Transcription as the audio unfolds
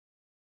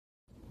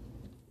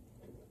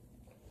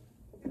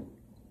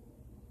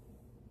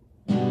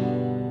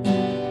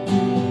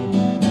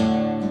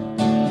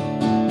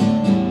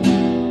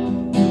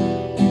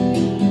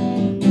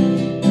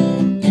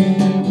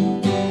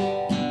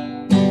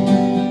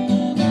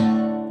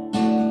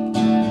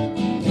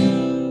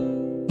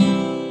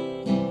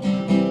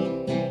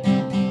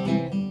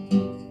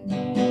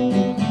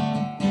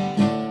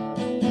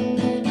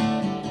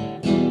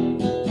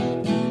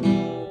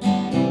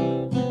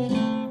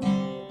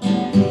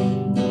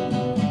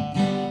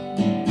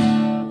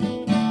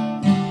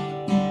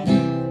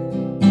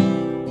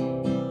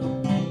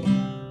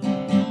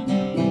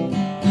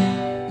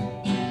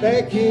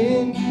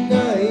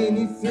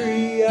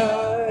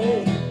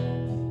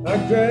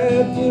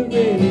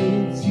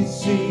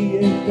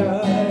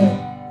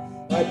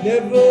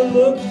never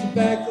looked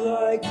back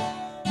like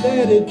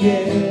that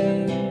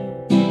again.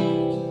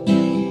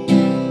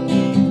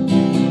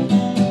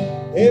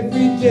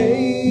 Every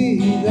day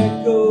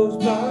that goes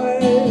by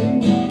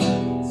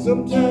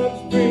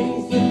sometimes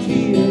brings a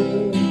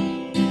tear,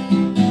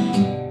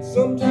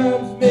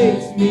 sometimes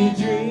makes me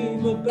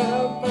dream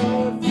about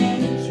my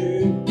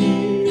future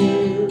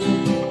here.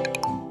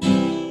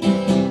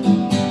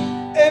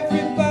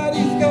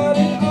 Everybody's got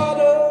an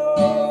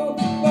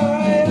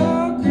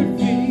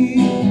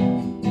autobiography.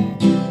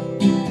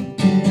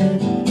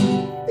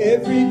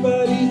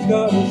 Everybody's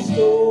got a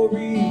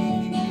story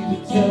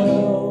to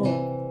tell.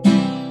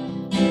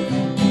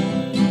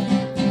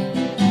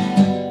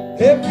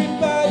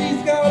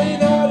 Everybody's got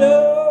an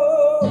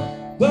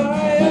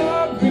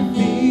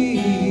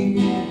autobiography.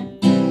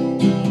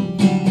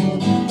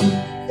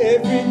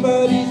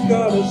 Everybody's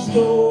got a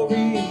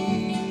story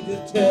to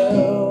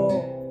tell.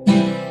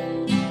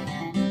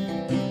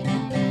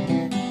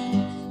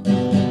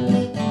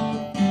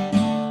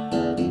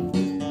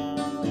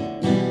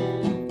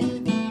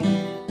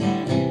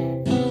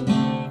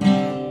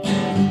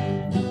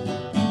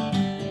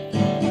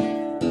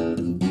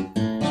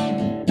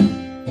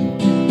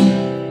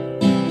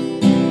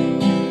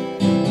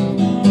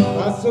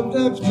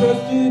 Sometimes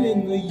trusted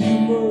in the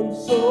human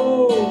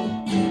soul.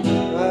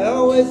 I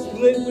always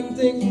split when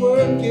things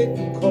were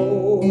getting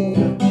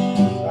cold.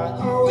 I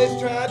always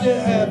tried to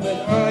have an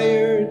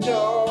iron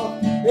jaw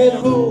and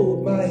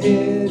hold my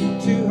head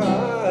too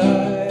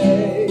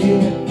high.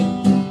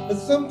 But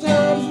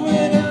sometimes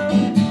when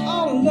I'm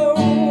all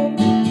alone,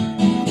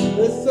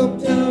 and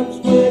sometimes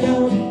when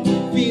I'm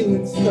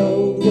feeling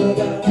stoned,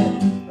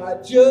 well,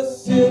 I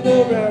just sit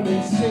around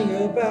and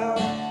sing about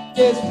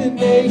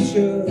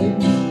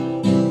destinations.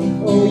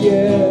 Oh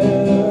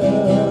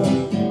yeah,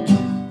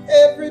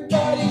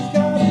 everybody's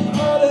got an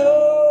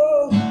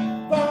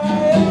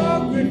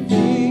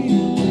autobiography.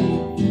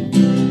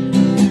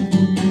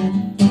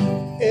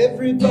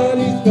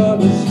 Everybody's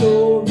got a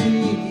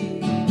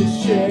story to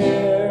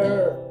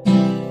share.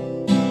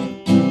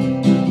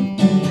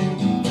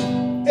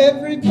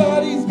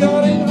 Everybody's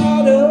got an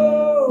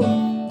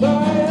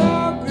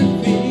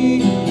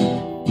autobiography.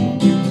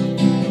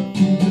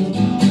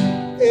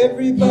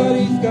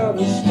 Everybody's got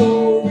a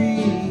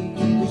story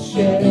to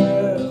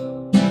share.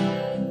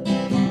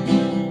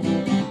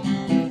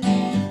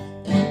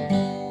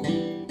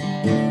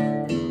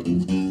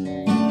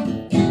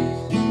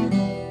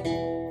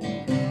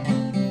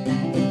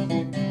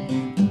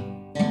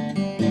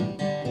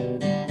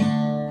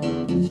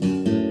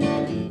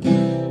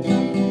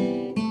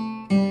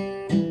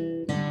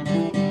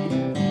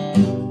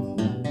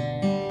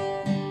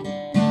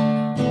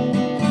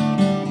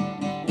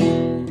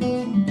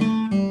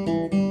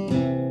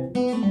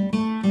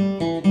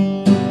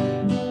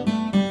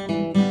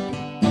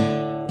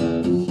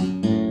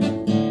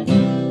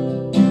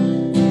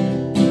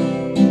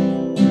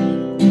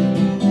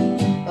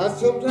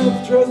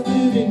 Sometimes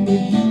trusted in the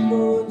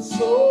human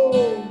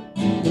soul.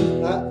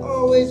 I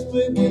always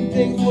split when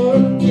things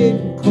were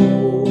getting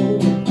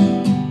cold.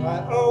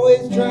 I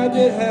always tried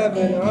to have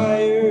an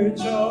iron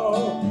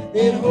jaw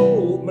and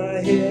hold my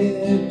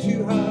head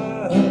too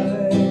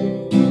high.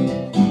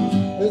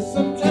 And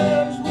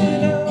sometimes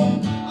when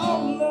I'm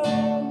all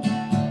alone,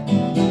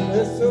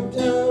 and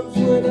sometimes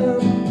when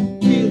I'm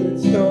feeling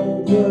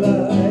stoned,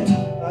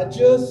 well, I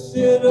just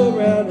sit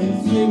around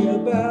and sing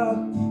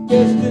about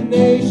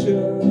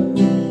destination.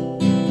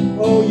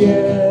 Oh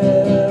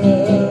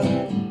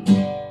yeah,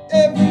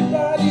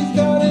 everybody's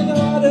got an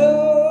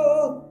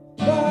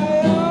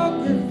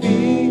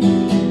autobiography.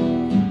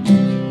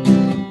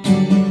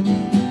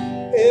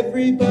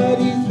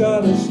 Everybody's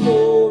got a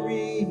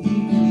story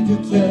to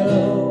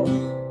tell.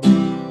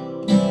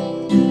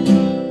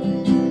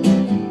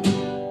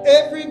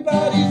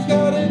 Everybody's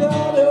got an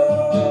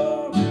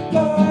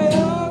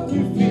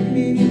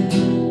autobiography.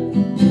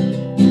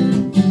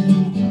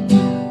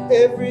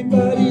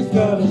 Everybody's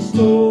got a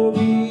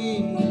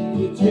story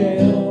to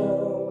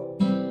tell.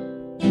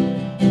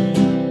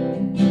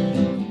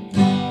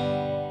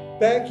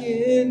 Back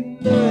in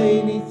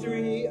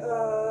 '93,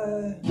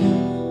 I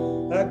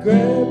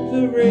grabbed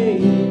the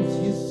reins,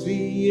 you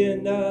see,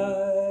 and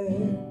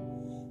I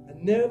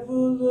never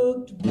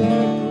looked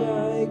back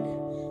like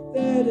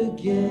that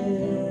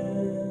again.